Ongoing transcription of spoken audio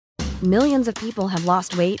Millions of people have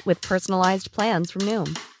lost weight with personalized plans from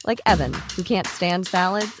Noom. Like Evan, who can't stand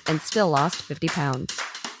salads and still lost 50 pounds.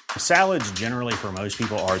 Salads generally for most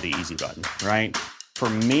people are the easy button, right? For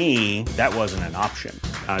me, that wasn't an option.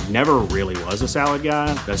 I never really was a salad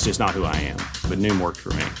guy. That's just not who I am. But Noom worked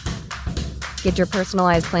for me. Get your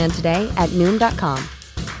personalized plan today at Noom.com.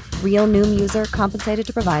 Real Noom user compensated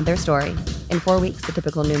to provide their story. In 4 weeks, the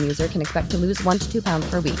typical Noom user can expect to lose 1 to 2 pounds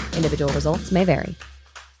per week. Individual results may vary.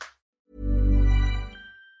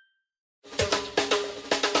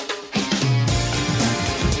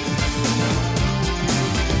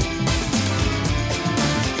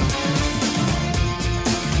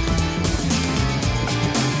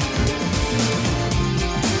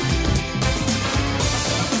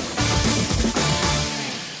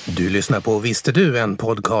 Du lyssnar på Visste du, en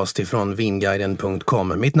podcast ifrån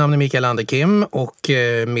vinguiden.com. Mitt namn är Mikael Anderkim och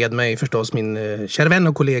med mig förstås min kära vän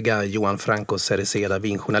och kollega Johan Franco Cereceda,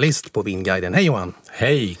 vinjournalist på Vinguiden. Hej Johan!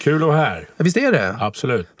 Hej, kul att vara här. Ja, visst är det?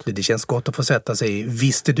 Absolut. Det känns gott att få sätta sig i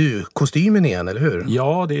Visste du-kostymen igen, eller hur?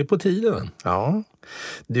 Ja, det är på tiden. Ja.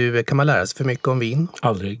 Du, kan man lära sig för mycket om vin?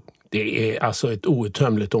 Aldrig. Det är alltså ett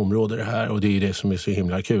outtömligt område det här och det är det som är så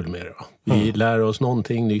himla kul med det. Vi lär oss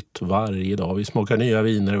någonting nytt varje dag. Vi smakar nya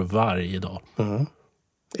viner varje dag. Mm.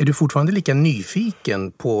 Är du fortfarande lika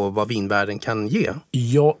nyfiken på vad vinvärlden kan ge?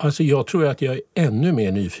 Ja, alltså jag tror att jag är ännu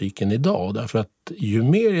mer nyfiken idag. Därför att ju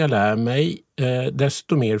mer jag lär mig,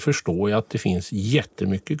 desto mer förstår jag att det finns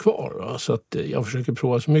jättemycket kvar. Så att jag försöker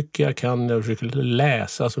prova så mycket jag kan. Jag försöker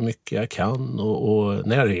läsa så mycket jag kan. Och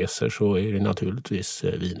när jag reser så är det naturligtvis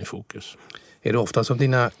vin i fokus. Är det ofta som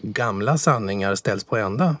dina gamla sanningar ställs på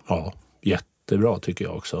ända? Ja, jättebra tycker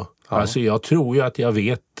jag också. Ja. Alltså jag tror ju att jag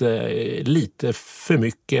vet lite för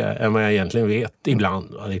mycket än vad jag egentligen vet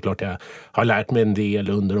ibland. Det är klart jag har lärt mig en del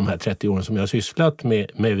under de här 30 åren som jag har sysslat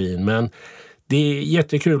med vin. Men det är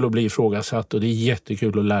jättekul att bli ifrågasatt och det är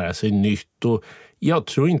jättekul att lära sig nytt. Och jag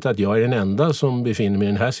tror inte att jag är den enda som befinner mig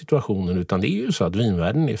i den här situationen, utan det är ju så att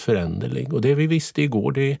vinvärlden är föränderlig. Och det vi visste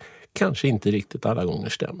igår, det kanske inte riktigt alla gånger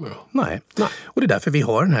stämmer. Nej. Och det är därför vi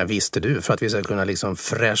har den här Visste du, för att vi ska kunna liksom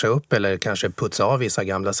fräscha upp eller kanske putsa av vissa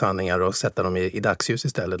gamla sanningar och sätta dem i dagsljus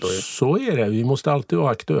istället. Så är det, vi måste alltid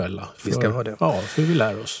vara aktuella. Vi ska vara det. Ja, för vi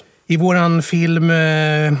lär oss. I våran film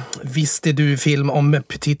Visste du-film om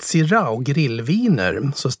Petite Sirah och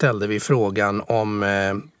grillviner så ställde vi frågan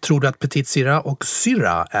om tror du att Petite Sirah och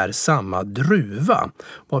Syrah är samma druva?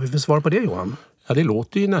 Vad har vi för svar på det, Johan? Ja, det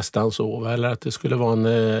låter ju nästan så, eller att det skulle vara en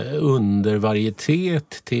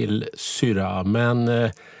undervarietet till Syrah, men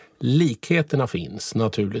likheterna finns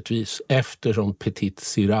naturligtvis eftersom Petite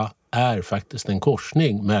Sirah är faktiskt en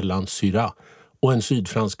korsning mellan Syrah och en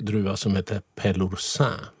sydfransk druva som heter Peloursin.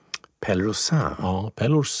 Peloursin? Ja,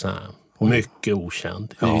 Peloursin. Mycket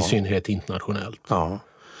okänd, i synnerhet internationellt. Ja.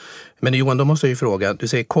 Men Johan, då måste jag ju fråga, du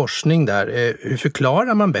säger korsning där. Hur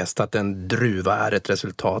förklarar man bäst att en druva är ett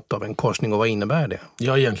resultat av en korsning och vad innebär det?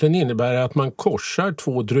 Ja, egentligen innebär det att man korsar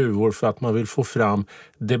två druvor för att man vill få fram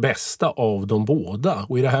det bästa av de båda.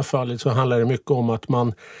 Och i det här fallet så handlar det mycket om att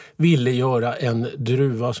man ville göra en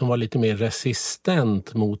druva som var lite mer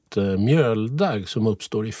resistent mot mjöldagg som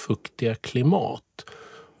uppstår i fuktiga klimat.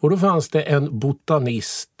 Och då fanns det en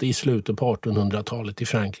botanist i slutet på 1800-talet i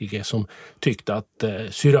Frankrike som tyckte att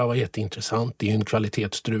Syrah var jätteintressant. Det är en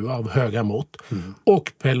kvalitetsdruva av höga mått.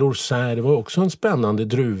 Och Peloursin, det var också en spännande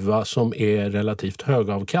druva som är relativt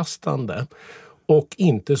högavkastande. Och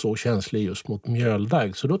inte så känslig just mot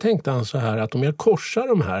mjöldagg. Så då tänkte han så här att om jag korsar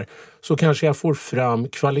de här så kanske jag får fram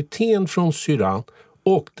kvaliteten från Syrah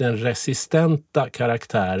och den resistenta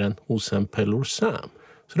karaktären hos en Peloursin.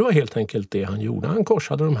 Så det var helt enkelt det han gjorde. Han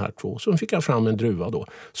korsade de här två. Så fick han fram en druva då.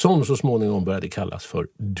 Som så småningom började kallas för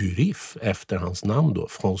Durif. Efter hans namn då.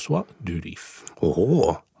 François Durif.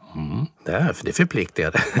 Åh, det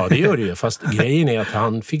förpliktigade. Ja, det gör det ju. Fast grejen är att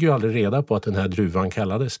han fick ju aldrig reda på att den här druvan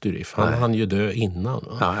kallades Durif. Han hann ju dö innan.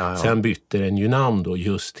 Ja. Sen bytte den ju namn då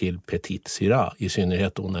just till Petite Sirah. I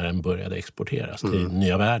synnerhet då när den började exporteras till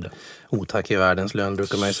nya världen. Otack i världens lön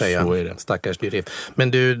brukar man ju säga. Så är det. Stackars Durif.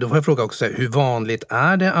 Men du, då får jag fråga också, hur vanligt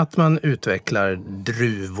är det att man utvecklar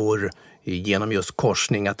druvor genom just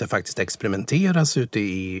korsning? Att det faktiskt experimenteras ute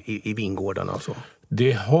i vingårdarna och så?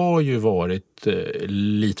 Det har ju varit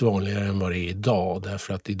lite vanligare än vad det är idag.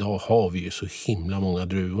 Därför att idag har vi ju så himla många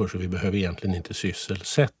druvor så vi behöver egentligen inte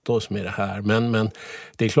sysselsätta oss med det här. Men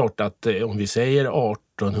det är klart att om vi säger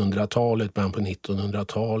 1800-talet, början på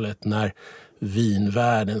 1900-talet när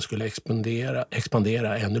vinvärlden skulle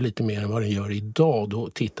expandera ännu lite mer än vad den gör idag. Då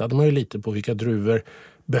tittade man ju lite på vilka druvor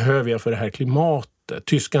behöver jag för det här klimatet.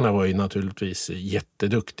 Tyskarna var ju naturligtvis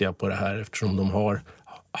jätteduktiga på det här eftersom de har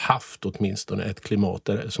haft åtminstone ett klimat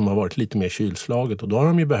som har varit lite mer kylslaget. Och då har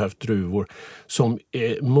de ju behövt druvor som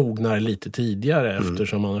mognar lite tidigare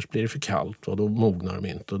eftersom annars blir det för kallt och då mognar de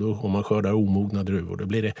inte. Och då om man skördar omogna druvor då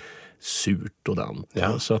blir det surt och dant.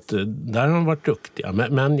 Ja. Så att där har de varit duktiga.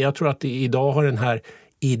 Men jag tror att idag har den här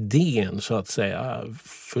idén så att säga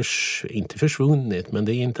inte försvunnit, men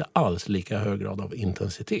det är inte alls lika hög grad av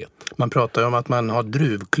intensitet. Man pratar ju om att man har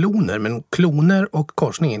druvkloner, men kloner och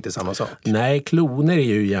korsning är inte samma sak. Nej, kloner är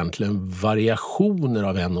ju egentligen variationer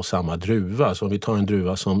av en och samma druva. Så om vi tar en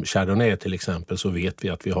druva som Chardonnay till exempel så vet vi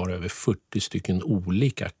att vi har över 40 stycken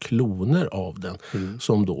olika kloner av den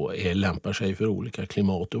som då lämpar sig för olika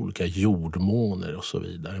klimat, olika jordmåner och så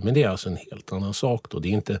vidare. Men det är alltså en helt annan sak då. Det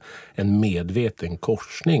är inte en medveten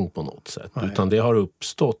korsning på något sätt, utan det har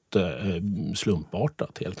uppstått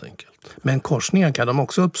slumpartat helt enkelt. Men korsningar kan de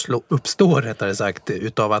också uppstå rättare sagt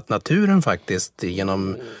utav att naturen faktiskt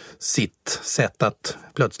genom sitt sätt att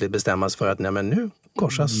plötsligt bestämmas för att nej men nu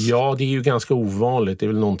korsas. Ja, det är ju ganska ovanligt. Det är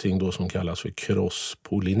väl någonting då som kallas för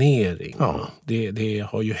crosspollinering. Ja. Det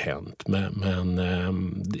har ju hänt, men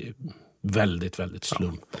det är väldigt, väldigt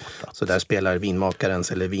slumpartat. Så där spelar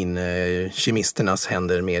vinmakarens eller vinkemisternas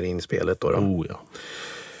händer mer in i spelet då? Oh ja.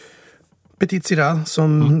 Petite Sirah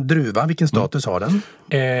som druva, vilken status har den?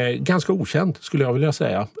 Ganska okänd skulle jag vilja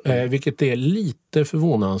säga. Vilket är lite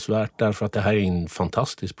förvånansvärt därför att det här är en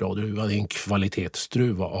fantastiskt bra druva. Det är en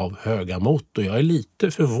kvalitetsdruva av höga mått och jag är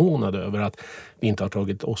lite förvånad över att vi inte har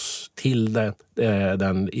tagit oss till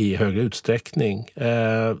den i högre utsträckning.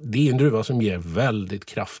 Det är en druva som ger väldigt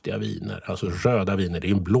kraftiga viner, alltså röda viner. Det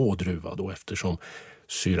är en blå druva då eftersom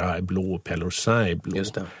Syrah är blå och Pelorsin är blå.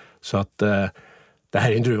 Just det. Så att det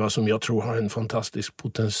här är en druva som jag tror har en fantastisk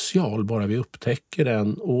potential bara vi upptäcker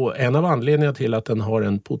den. Och en av anledningarna till att den har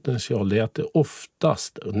en potential är att det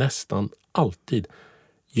oftast och nästan alltid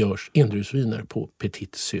görs endruvsviner på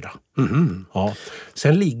Petite Sirah. Mm. Ja.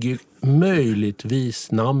 Sen ligger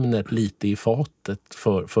möjligtvis namnet lite i fatet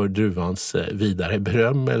för druvans vidare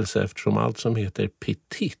berömmelse eftersom allt som heter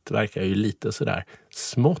petit verkar ju lite sådär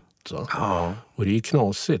smått. Ja. Och det är ju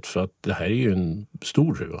knasigt för att det här är ju en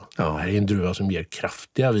stor druva. Ja. Det här är en druva som ger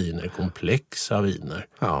kraftiga viner, komplexa viner.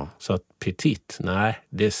 Ja. Så att petit, nej,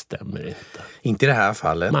 det stämmer inte. Inte i det här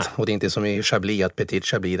fallet. Nej. Och det är inte som i Chablis att petit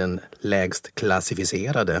Chablis den lägst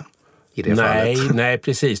klassificerade i det fallet. Nej,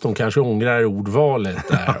 precis. De kanske ångrar ordvalet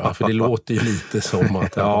där. För det låter ju lite som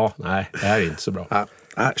att det här är inte så bra. Ja.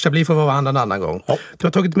 Chablis får vara en annan gång. Ja. Du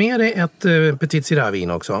har tagit med dig ett Petite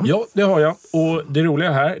Sirah-vin också. Ja, det har jag. Och det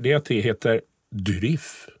roliga här är att det heter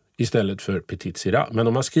Durif istället för Petite Sirah. Men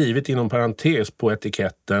de har skrivit inom parentes på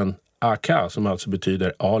etiketten AK som alltså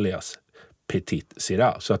betyder alias Petite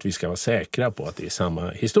Sirah. Så att vi ska vara säkra på att det är samma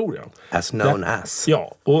historia. As known as.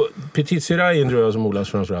 Ja, och Petite Sirah är en druva som odlas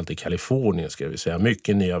framförallt i Kalifornien ska vi säga.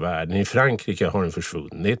 Mycket nya världen. I Frankrike har den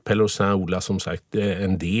försvunnit. Pelorsin odlas som sagt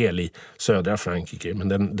en del i södra Frankrike.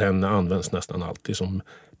 Men den används nästan alltid som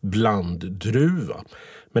blanddruva.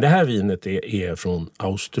 Men det här vinet är från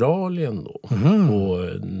Australien då. Mm.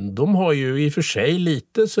 Och de har ju i och för sig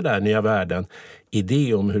lite sådär nya världen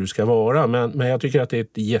idé om hur det ska vara. Men jag tycker att det är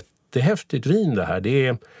ett jättehäftigt vin det här.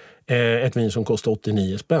 Det är ett vin som kostar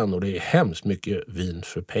 89 spänn och det är hemskt mycket vin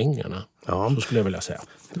för pengarna. Ja. Så skulle jag vilja säga.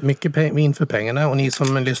 Mycket vin för pengarna och ni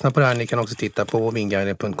som lyssnar på det här ni kan också titta på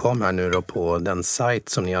vinguiden.com här nu då på den sajt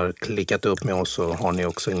som ni har klickat upp med oss så har ni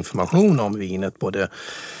också information om vinet, både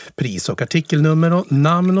pris och artikelnummer och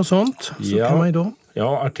namn och sånt. Så kan man ju då.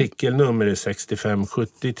 Ja, artikelnummer är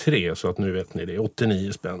 6573 så att nu vet ni det.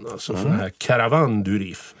 89 spänn alltså för den här Caravan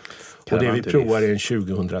Durif. Och det vi provar är en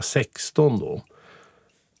 2016 då.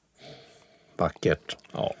 Vackert.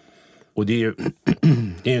 Ja. Och det är ju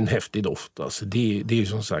en häftig doft. Alltså det är ju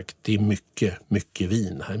som sagt, det är mycket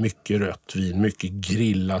vin här. Mycket rött vin, mycket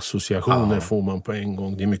grillassociationer får man på en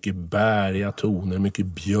gång. Det är mycket bäriga toner, mycket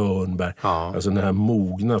björnbär. Ja. Alltså den här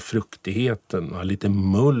mogna fruktigheten, lite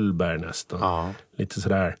mullbär nästan. Ja. Lite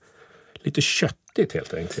sådär, lite köttigt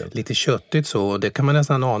helt enkelt. Lite köttigt så, det kan man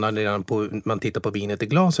nästan ana redan på man tittar på vinet i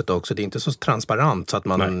glaset också. Det är inte så transparent så att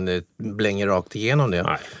man blänger rakt igenom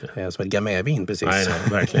det. Nej. Som ett gamévin precis. Nej,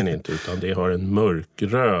 verkligen inte. Utan det har en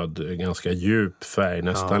mörkröd, ganska djup färg,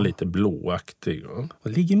 nästan lite blåaktig. Ja. Och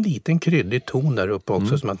det ligger en liten kryddig ton där uppe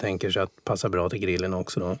också som man tänker sig att passar bra till grillen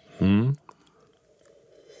också då. Mm.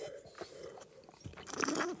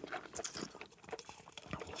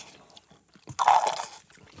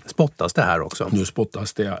 Spottas det här också? Nu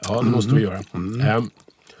spottas det, ja det måste vi göra.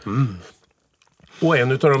 Och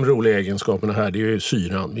en av de roliga egenskaperna här det är ju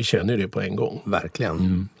syran. Vi känner det på en gång.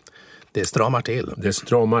 Verkligen. Det stramar till. Det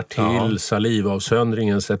stramar till,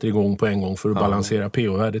 salivavsöndringen sätter igång på en gång för att balansera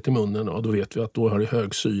pH-värdet i munnen. Och då vet vi att då har det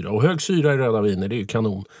hög syra. Och hög syra i röda viner, det är ju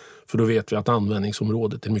kanon. För då vet vi att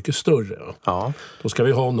användningsområdet är mycket större. Ja. Då ska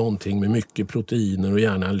vi ha någonting med mycket proteiner och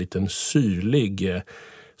gärna en liten syrlig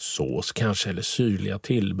sås kanske, eller syrliga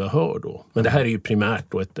tillbehör då. Men det här är ju primärt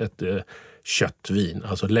då ett köttvin.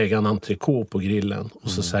 Alltså lägga en entrecote på grillen och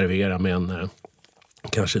så servera med en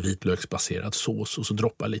kanske vitlöksbaserad sås och så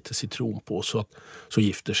droppa lite citron på, så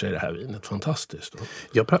gifter sig det här vinet fantastiskt. Då.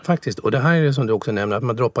 Ja, faktiskt. Och det här är det som du också nämner, att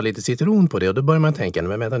man droppar lite citron på det, och då börjar man tänka,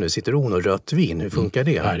 men vänta nu, citron och rött vin, hur funkar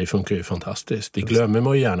det? Nej, det funkar ju fantastiskt. Det glömmer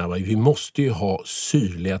man ju gärna. Vi måste ju ha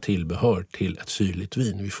syrliga tillbehör till ett syrligt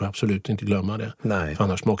vin. Vi får absolut inte glömma det. Nej. För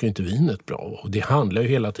annars smakar ju inte vinet bra. Och det handlar ju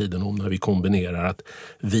hela tiden om, när vi kombinerar, att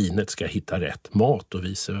vinet ska hitta rätt mat och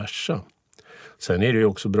vice versa. Sen är det ju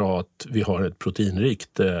också bra att vi har ett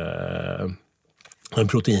en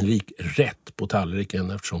proteinrik rätt på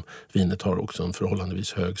tallriken, eftersom vinet har också en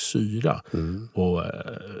förhållandevis hög syra. Och,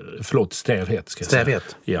 strävhet ska jag säga.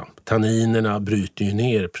 Ja, tanninerna bryter ju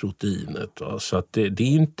ner proteinet. Va? Så att det är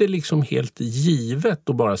inte liksom helt givet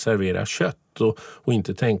att bara servera kött och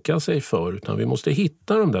inte tänka sig för, utan vi måste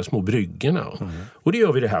hitta de där små bryggorna. Och det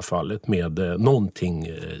gör vi i det här fallet med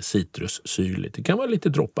någonting citrussyrligt. Det kan vara lite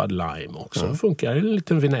droppad lime också. Det funkar en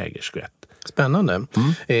liten vinägerskvätt. Spännande.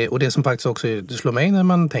 Och det som faktiskt också slår mig när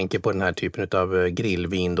man tänker på den här typen av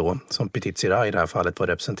grillvin då, som Petite Sirah i det här fallet var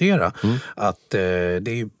representera, att det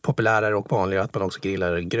är ju populärare och vanligare att man också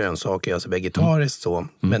grillar grönsaker, alltså vegetariskt så.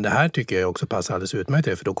 Men det här tycker jag också passar alldeles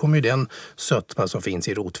utmärkt, för då kommer ju den sötma som finns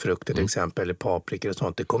i rotfrukter till exempel, eller paprikor och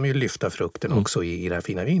sånt, det kommer ju lyfta frukten också i det här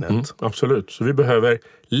fina vinet. Absolut, så vi behöver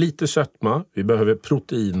lite sötma, vi behöver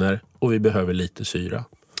proteiner och vi behöver lite syra.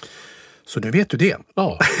 Så nu vet du det.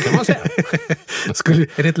 Ja, kan man säga.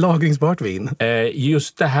 Är det ett lagringsbart vin?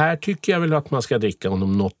 Just det här tycker jag väl att man ska dricka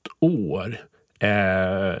om något år.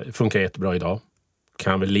 Funkar jättebra idag.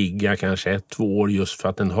 Kan väl ligga kanske 1-2 år, just för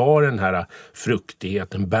att den har den här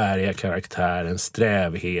fruktigheten, bäriga karaktären,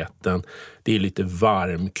 strävheten. Det är lite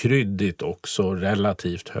varmkryddigt också,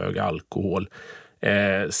 relativt hög alkohol.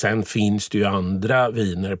 Sen finns det ju andra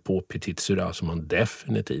viner på Petite Sirah som man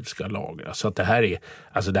definitivt ska lagra. Så att det här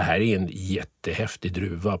är en jättehäftig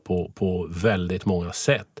druva på väldigt många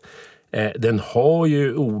sätt. Den har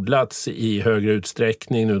ju odlats i högre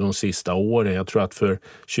utsträckning nu de sista åren. Jag tror att för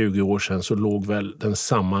 20 år sedan så låg väl den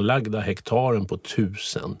sammanlagda hektaren på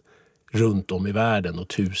 1000 runt om i världen,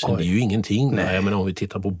 och 1000 är ju ingenting. Jag menar, om vi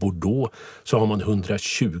tittar på Bordeaux så har man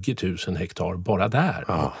 120 000 hektar bara där.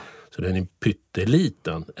 Ja. Så den är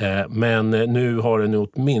pytteliten. Men nu har den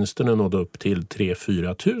åtminstone nått upp till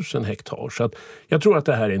 3-4 000 hektar. Så att jag tror att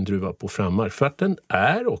det här är en druva på frammarsch. För att den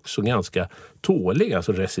är också ganska tålig,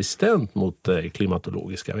 alltså resistent mot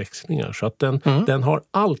klimatologiska växlingar. Så att den har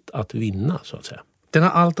allt att vinna, så att säga. Den har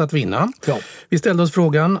allt att vinna. Ja. Vi ställde oss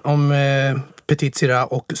frågan om Petite Sirah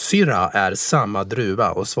och Syrah är samma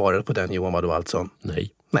druva. Och svaret på den, Johan, var då alltså?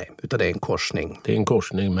 Nej, utan det är en korsning. Det är en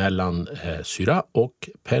korsning mellan Syrah och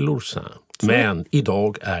Peloursin. Men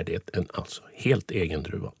idag är det en alltså helt egen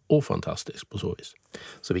druva och fantastisk på så vis.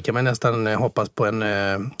 Så vi kan väl nästan hoppas på en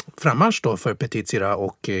frammarsch då för Petite Sirah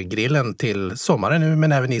och grillen till sommaren nu.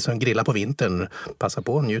 Men även ni som grillar på vintern, passa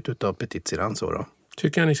på och njut av Petite Sirah så då.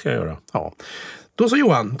 Tycker jag ni ska göra. Ja. Då så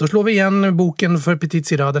Johan, då slår vi igen boken för Petite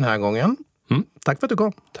Sirah den här gången. Tack för att du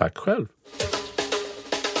kom. Tack själv.